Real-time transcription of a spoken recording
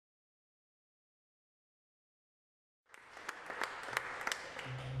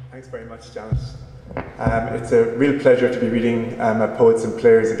Thanks very much, Janet. It's a real pleasure to be reading at Poets and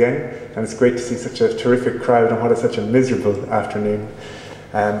Players again, and it's great to see such a terrific crowd on what is such a miserable afternoon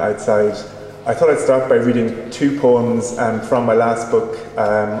outside. I thought I'd start by reading two poems from my last book,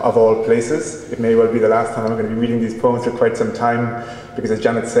 Of All Places. It may well be the last time I'm going to be reading these poems for quite some time, because as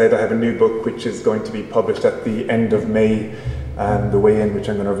Janet said, I have a new book which is going to be published at the end of May, The Way In, which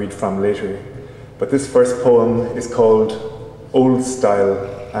I'm going to read from later. But this first poem is called Old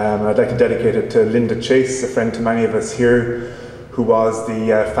Style. I'd like to dedicate it to Linda Chase, a friend to many of us here, who was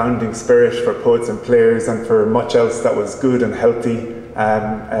the founding spirit for Poets and Players and for much else that was good and healthy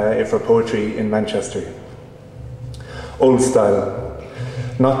for poetry in Manchester. Old Style.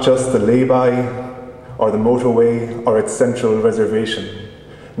 Not just the lay-by or the motorway or its central reservation.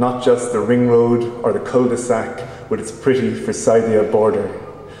 Not just the ring road or the cul-de-sac with its pretty Forsythia border.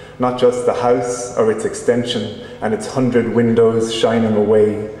 Not just the house or its extension and its 100 windows shining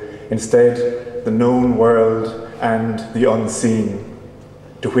away. Instead, the known world and the unseen,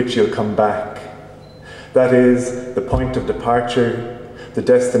 to which you'll come back. That is, the point of departure, the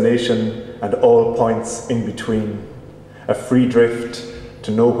destination, and all points in between. A free drift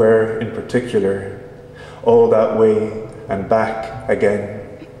to nowhere in particular. All that way and back again.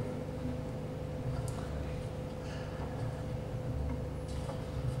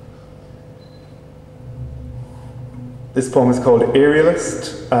 This poem is called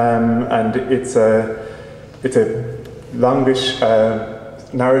Aerialist, and it's a longish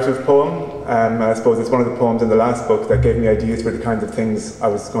narrative poem. I suppose it's one of the poems in the last book that gave me ideas for the kinds of things I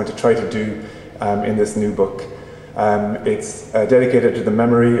was going to try to do in this new book. It's dedicated to the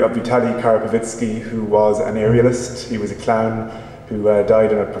memory of Vitaly Karapovitsky, who was an aerialist. He was a clown who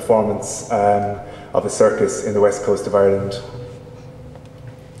died in a performance of a circus in the west coast of Ireland.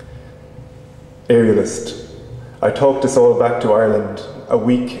 Aerialist. I talked us all back to Ireland, a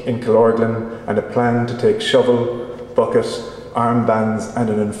week in Killorglin and a plan to take shovel, bucket, armbands and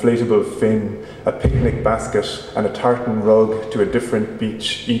an inflatable fin, a picnic basket and a tartan rug to a different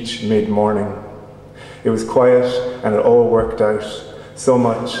beach each mid-morning. It was quiet and it all worked out, so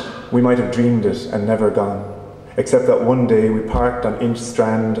much we might have dreamed it and never gone, except that one day we parked on Inch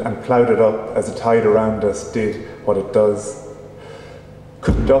Strand and ploughed it up as the tide around us did what it does.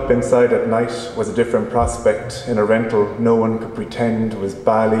 Cooped up inside at night was a different prospect in a rental no one could pretend was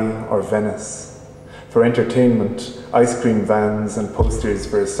Bali or Venice. For entertainment, ice cream vans and posters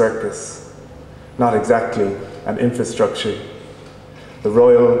for a circus. Not exactly an infrastructure. The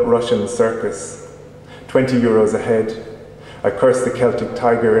Royal Russian Circus. 20 euros a head. I cursed the Celtic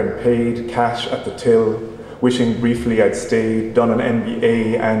Tiger and paid cash at the till, wishing briefly I'd stayed, done an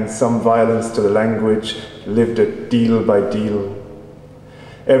MBA and some violence to the language, lived it deal by deal.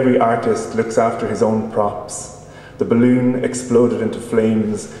 Every artist looks after his own props. The balloon exploded into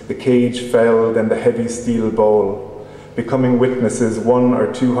flames, the cage fell, then the heavy steel ball. Becoming witnesses, 100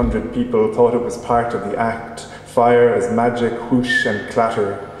 or 200 people thought it was part of the act. Fire as magic, whoosh and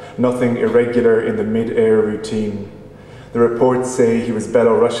clatter. Nothing irregular in the mid-air routine. The reports say he was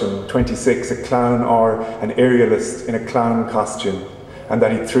Belarusian, 26, a clown or an aerialist in a clown costume, and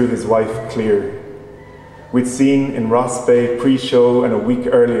that he threw his wife clear. We'd seen in Ross Bay pre-show and a week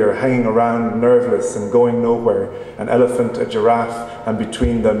earlier hanging around nerveless and going nowhere, an elephant, a giraffe, and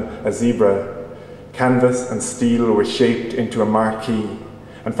between them a zebra. Canvas and steel were shaped into a marquee,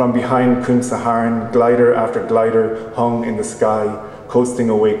 and from behind Cwm Saharn, glider after glider hung in the sky, coasting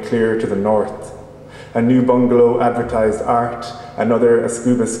away clear to the north. A new bungalow advertised art, another a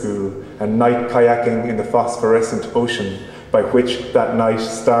scuba school, and night kayaking in the phosphorescent ocean, by which that night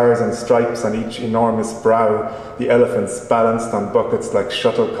stars and stripes on each enormous brow, the elephants balanced on buckets like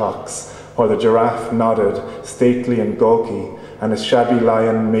shuttlecocks, while the giraffe nodded, stately and gawky, and a shabby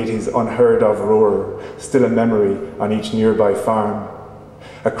lion made his unheard-of roar, still a memory on each nearby farm.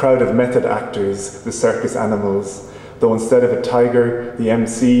 A crowd of method actors, the circus animals, though instead of a tiger, the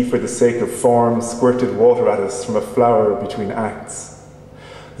MC, for the sake of form, squirted water at us from a flower between acts.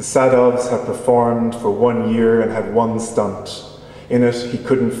 The Sadovs had performed for 1 year and had one stunt. In it, he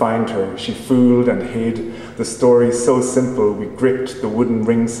couldn't find her. She fooled and hid. The story so simple, we gripped the wooden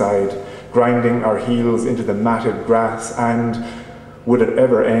ringside, grinding our heels into the matted grass and, would it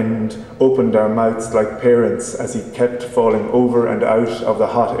ever end, opened our mouths like parents as he kept falling over and out of the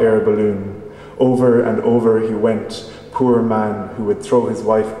hot air balloon. Over and over he went, poor man who would throw his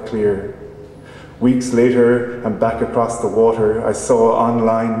wife clear. Weeks later, and back across the water, I saw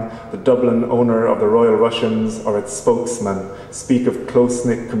online the Dublin owner of the Royal Russians or its spokesman speak of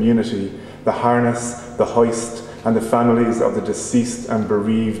close-knit community, the harness, the hoist, and the families of the deceased and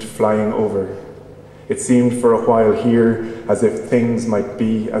bereaved flying over. It seemed for a while here as if things might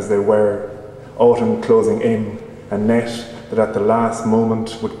be as they were, autumn closing in, a net that at the last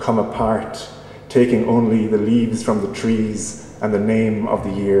moment would come apart, taking only the leaves from the trees and the name of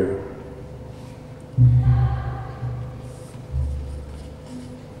the year.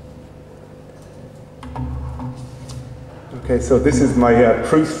 Okay, so this is my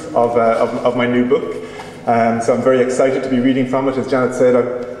proof of my new book. So I'm very excited to be reading from it. As Janet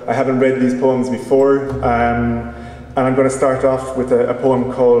said, I haven't read these poems before. And I'm going to start off with a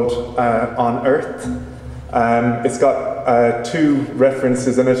poem called On Earth. It's got two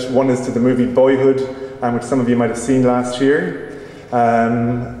references in it. One is to the movie Boyhood, which some of you might have seen last year.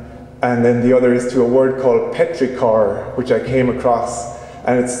 And then the other is to a word called petrichor, which I came across.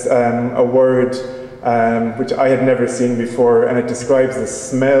 And it's a word which I had never seen before, and it describes the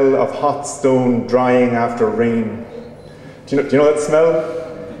smell of hot stone drying after rain. Do you know that smell?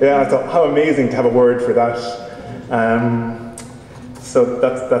 Yeah, I thought, how amazing to have a word for that. So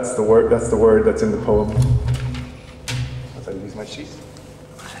that's the word that's in the poem. As I lose my sheet.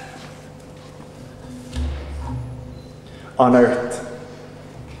 On Earth.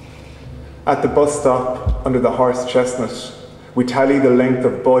 At the bus stop under the horse chestnut, we tally the length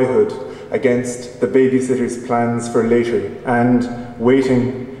of boyhood against the babysitter's plans for later, and,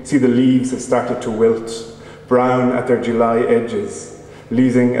 waiting, see the leaves have started to wilt, brown at their July edges,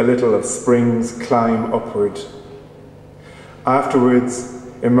 losing a little of spring's climb upward. Afterwards,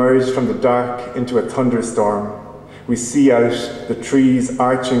 emerged from the dark into a thunderstorm, we see out the trees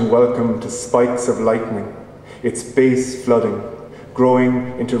arching welcome to spikes of lightning, its base flooding,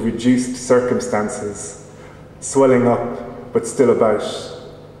 growing into reduced circumstances, swelling up but still about.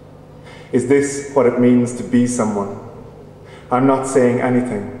 Is this what it means to be someone? I'm not saying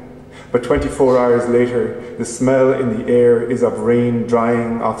anything, but 24 hours later, the smell in the air is of rain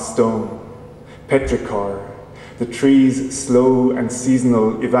drying off stone. Petrichor, the tree's slow and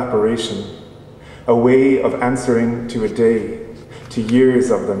seasonal evaporation, a way of answering to a day, to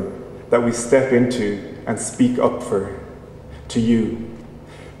years of them, that we step into and speak up for. To you,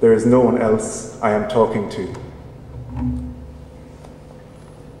 there is no one else I am talking to.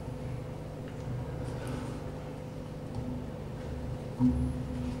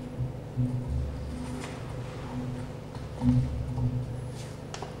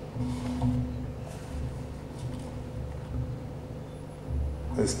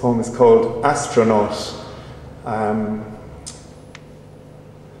 This poem is called Astronaut. And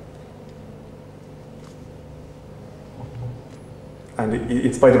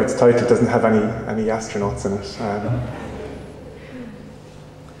in spite of its title, it doesn't have any astronauts in it.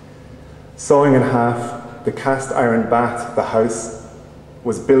 Sawing in half the cast iron bath the house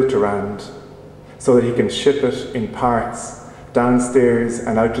was built around, so that he can ship it in parts downstairs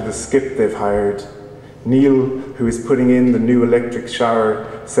and out to the skip they've hired. Neil, who is putting in the new electric shower,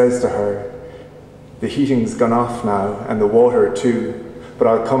 says to her, "The heating's gone off now, and the water too, but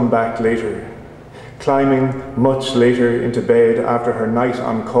I'll come back later." Climbing much later into bed after her night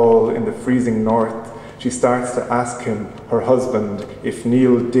on call in the freezing north, she starts to ask him, her husband, if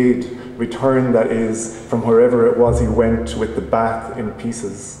Neil did return, that is, from wherever it was he went with the bath in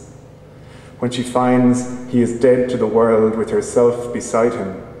pieces. When she finds he is dead to the world with herself beside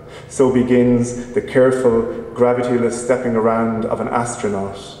him, so begins the careful, gravityless stepping around of an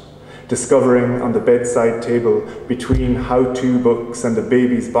astronaut, discovering on the bedside table, between how-to books and the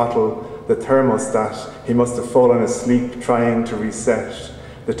baby's bottle, the thermostat he must have fallen asleep trying to reset,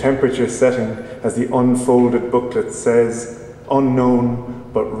 the temperature setting, as the unfolded booklet says, unknown,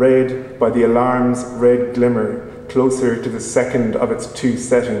 but read by the alarm's red glimmer, closer to the second of its two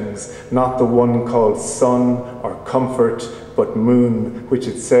settings, not the one called sun or comfort, but moon, which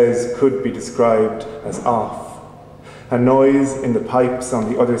it says could be described as off. A noise in the pipes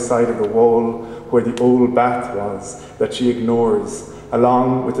on the other side of the wall, where the old bath was, that she ignores,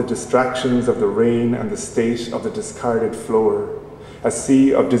 along with the distractions of the rain and the state of the discarded floor. A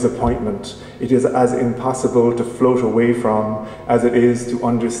sea of disappointment it is as impossible to float away from as it is to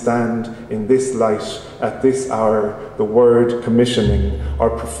understand in this light, at this hour, the word commissioning, or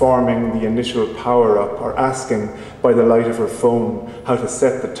performing the initial power-up, or asking by the light of her phone how to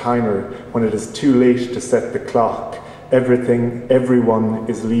set the timer when it is too late to set the clock. Everyone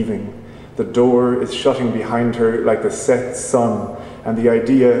is leaving. The door is shutting behind her like the set sun, and the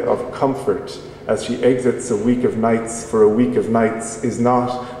idea of comfort as she exits a week of nights for a week of nights is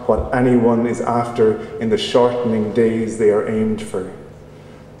not what anyone is after in the shortening days they are aimed for.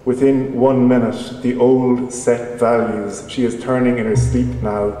 Within 1 minute, the old set values she is turning in her sleep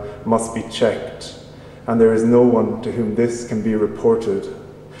now must be checked, and there is no one to whom this can be reported.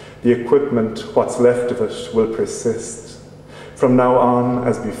 The equipment, what's left of it, will persist. From now on,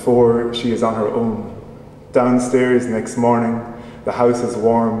 as before, she is on her own. Downstairs next morning, the house is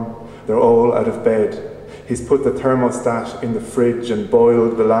warm, they're all out of bed. He's put the thermostat in the fridge and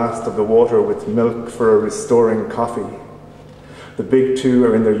boiled the last of the water with milk for a restoring coffee. The big two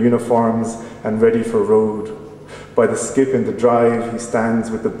are in their uniforms and ready for road. By the skip in the drive, he stands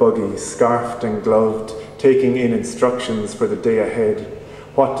with the buggy, scarfed and gloved, taking in instructions for the day ahead.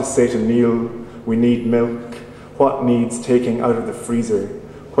 What to say to Neil, we need milk, what needs taking out of the freezer,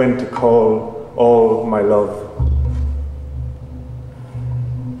 when to call, all my love.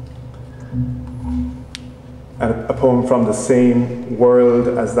 And a poem from the same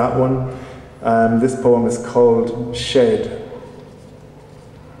world as that one. This poem is called Shed.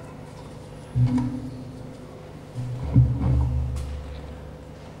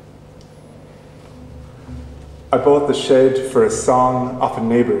 I bought the shed for a song off a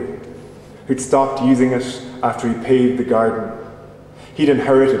neighbour who'd stopped using it after he paved the garden. He'd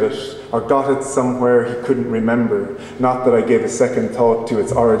inherited it or got it somewhere he couldn't remember, not that I gave a second thought to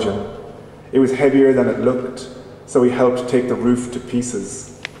its origin. It was heavier than it looked, so he helped take the roof to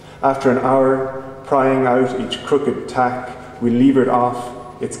pieces. After an hour, prying out each crooked tack, we levered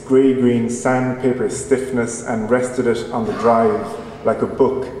off its grey-green sandpaper stiffness and rested it on the drive like a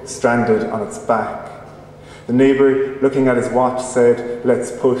book stranded on its back. The neighbour, looking at his watch, said,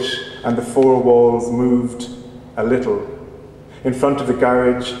 "Let's push," and the four walls moved a little. In front of the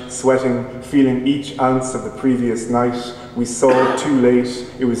garage, sweating, feeling each ounce of the previous night, we saw too late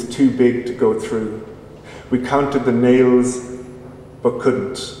it was too big to go through. We counted the nails, but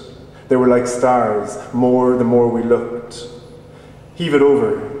couldn't. They were like stars, more the more we looked. Heave it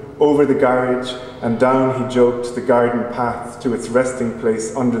over the garage, and down he joked the garden path to its resting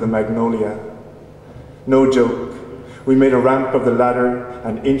place under the magnolia. No joke. We made a ramp of the ladder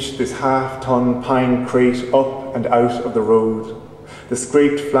and inched this half-ton pine crate up and out of the road. The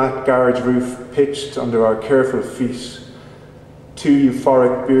scraped flat garage roof pitched under our careful feet. 2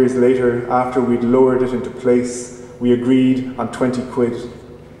 euphoric beers later, after we'd lowered it into place, we agreed on 20 quid.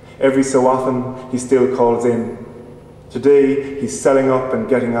 Every so often, he still calls in. Today, he's selling up and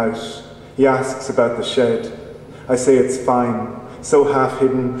getting out. He asks about the shed. I say it's fine, so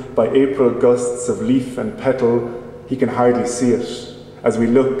half-hidden by April gusts of leaf and petal, he can hardly see it, as we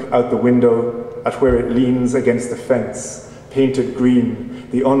look out the window at where it leans against the fence, painted green,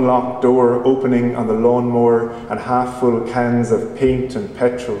 the unlocked door opening on the lawnmower and half-full cans of paint and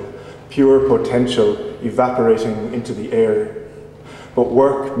petrol, pure potential evaporating into the air. But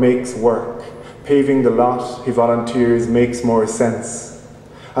work makes work. Paving the lot, he volunteers, makes more sense.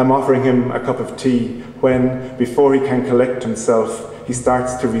 I'm offering him a cup of tea when, before he can collect himself, he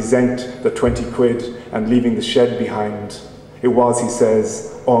starts to resent the 20 quid and leaving the shed behind. It was, he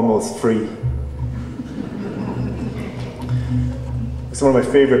says, almost free. It's one of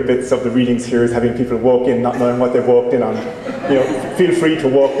my favourite bits of the readings here is having people walk in not knowing what they've walked in on. You know, feel free to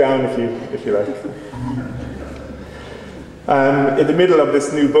walk down if you like. In the middle of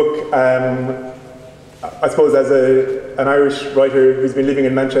this new book, I suppose as an Irish writer who's been living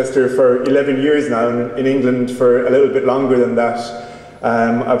in Manchester for 11 years now, and in England for a little bit longer than that,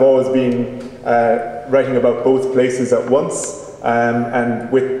 I've always been writing about both places at once, and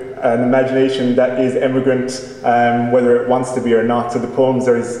with an imagination that is emigrant, whether it wants to be or not. So the poems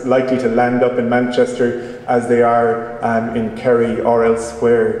are as likely to land up in Manchester as they are in Kerry or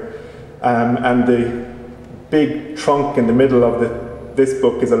elsewhere. And the big trunk in the middle of this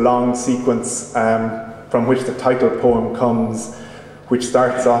book is a long sequence from which the title poem comes, which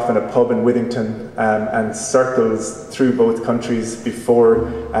starts off in a pub in Withington and circles through both countries before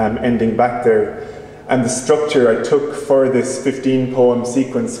ending back there. And the structure I took for this 15-poem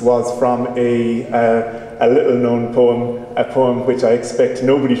sequence was from a little-known poem, a poem which I expect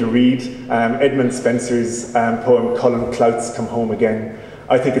nobody to read, Edmund Spenser's poem, Colin Clout's Come Home Again.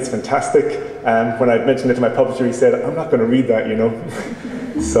 I think it's fantastic. When I mentioned it to my publisher, he said, "I'm not going to read that, you know."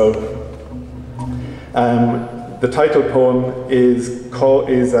 So, the title poem is one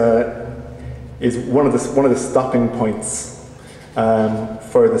of the stopping points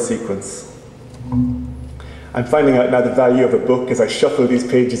for the sequence. I'm finding out now the value of a book as I shuffle these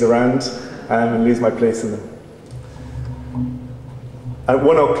pages around and lose my place in them. At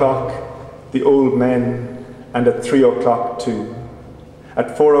 1 o'clock, the old men, and at 3 o'clock too.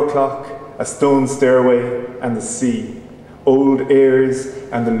 At 4 o'clock, a stone stairway and the sea, old airs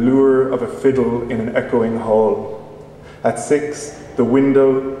and the lure of a fiddle in an echoing hall. At 6, the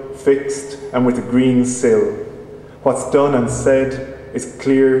window fixed and with a green sill. What's done and said is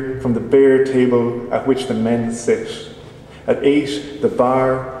clear from the bare table at which the men sit. At 8, the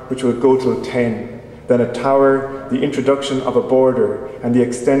bar, which will go till 10, then a tower, the introduction of a border, and the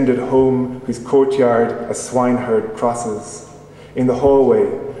extended home whose courtyard a swineherd crosses. In the hallway,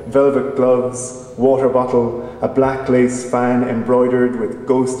 velvet gloves, water bottle, a black lace fan embroidered with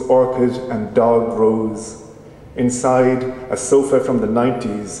ghost orchid and dog rose. Inside, a sofa from the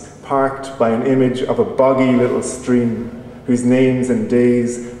 90s, parked by an image of a boggy little stream, whose names and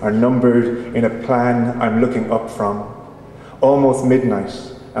days are numbered in a plan I'm looking up from. Almost midnight,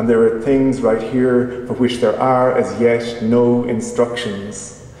 and there are things right here for which there are as yet no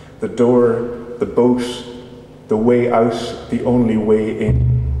instructions. The door, the boat, the way out, the only way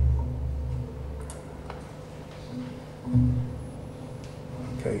in.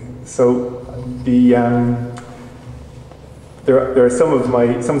 Okay, so there are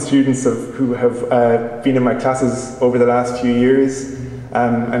some students who have been in my classes over the last few years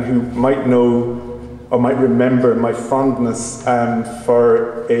and who might know or might remember my fondness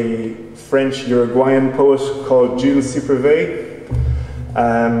for a French Uruguayan poet called Jules Supervet,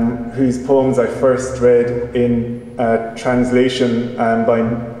 whose poems I first read in translation by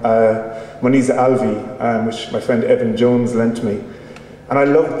Moniza Alvi, which my friend Evan Jones lent me. And I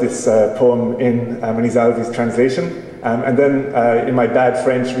loved this poem in Moniza Alvi's translation. And then in my bad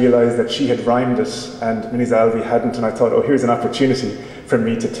French realized that she had rhymed it and Moniza Alvi hadn't, and I thought, oh, here's an opportunity for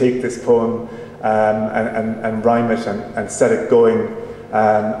me to take this poem and rhyme it and set it going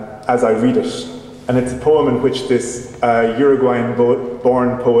as I read it. And it's a poem in which this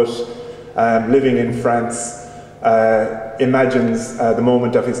Uruguayan-born poet living in France imagines the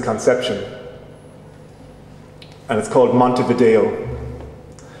moment of his conception. And it's called Montevideo.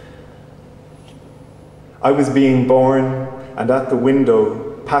 I was being born, and at the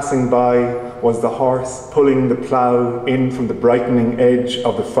window, passing by, was the horse pulling the plough in from the brightening edge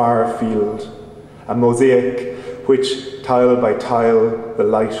of the far field, a mosaic which, tile by tile, the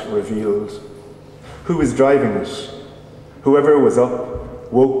light revealed. Who was driving it? Whoever was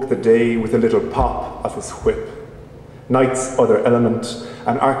up woke the day with a little pop of his whip. Night's other element,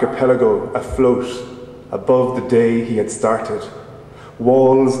 an archipelago afloat above the day he had started.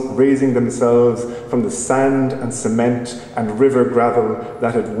 Walls raising themselves from the sand and cement and river gravel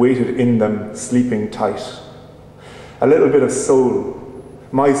that had waited in them, sleeping tight. A little bit of soul,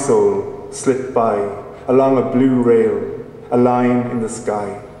 my soul, slipped by along a blue rail, a line in the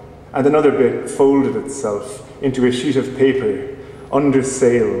sky, and another bit folded itself into a sheet of paper, under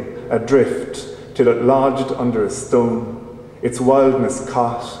sail, adrift, till it lodged under a stone, its wildness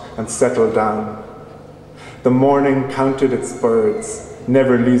caught and settled down. The morning counted its birds,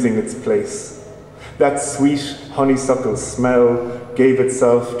 never losing its place. That sweet honeysuckle smell gave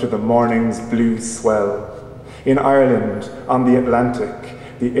itself to the morning's blue swell. In Ireland, on the Atlantic,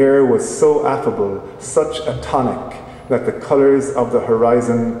 the air was so affable, such a tonic, that the colours of the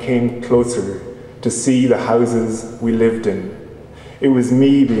horizon came closer to see the houses we lived in. It was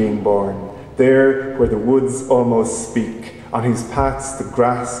me being born, there where the woods almost speak, on whose paths the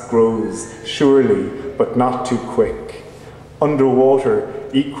grass grows, surely, but not too quick. Underwater,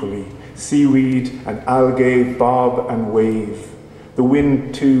 equally, seaweed and algae bob and wave. The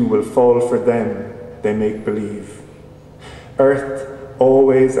wind too will fall for them, they make believe. Earth,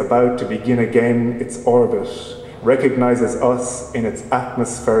 always about to begin again its orbit, recognizes us in its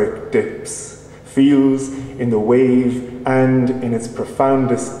atmospheric dips, feels in the wave and in its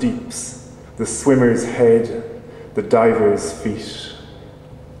profoundest deeps, the swimmer's head, the diver's feet.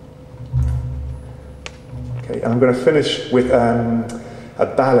 Okay, and I'm going to finish with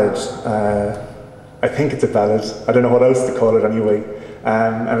a ballad. I think it's a ballad. I don't know what else to call it anyway.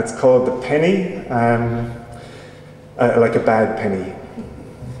 And it's called The Penny, like a bad penny.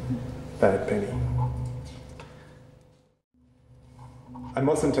 Bad penny. I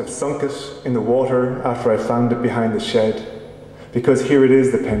mustn't have sunk it in the water after I found it behind the shed, because here it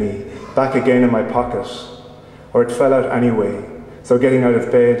is, the penny, back again in my pocket. Or it fell out anyway, so getting out of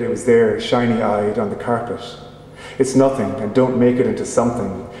bed, it was there, shiny-eyed, on the carpet. It's nothing, and don't make it into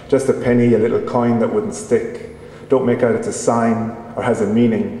something, just a penny, a little coin that wouldn't stick. Don't make out it's a sign, or has a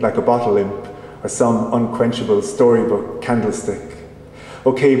meaning, like a bottle imp, or some unquenchable storybook candlestick.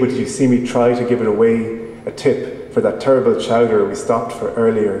 Okay, but you see me try to give it away, a tip for that terrible chowder we stopped for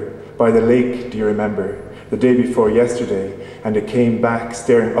earlier, by the lake, do you remember, the day before yesterday, and it came back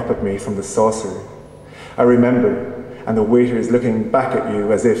staring up at me from the saucer. I remember, and the waiter is looking back at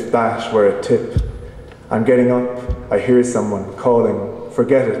you as if that were a tip. I'm getting up, I hear someone calling,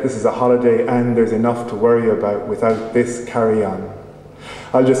 forget it, this is a holiday and there's enough to worry about without this carry-on.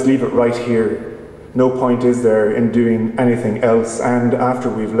 I'll just leave it right here. No point is there in doing anything else, and after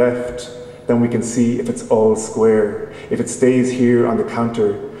we've left, then we can see if it's all square, if it stays here on the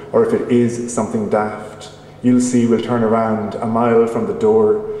counter, or if it is something daft, you'll see we'll turn around a mile from the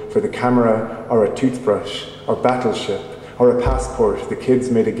door for the camera or a toothbrush or battleship or a passport the kids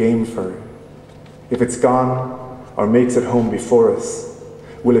made a game for. If it's gone or makes it home before us,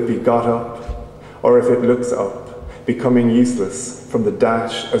 will it be got up, or if it looks up, becoming useless from the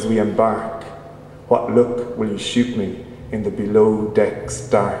dash as we embark, what look will you shoot me in the below decks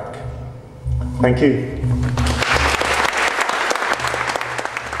dark? Thank you.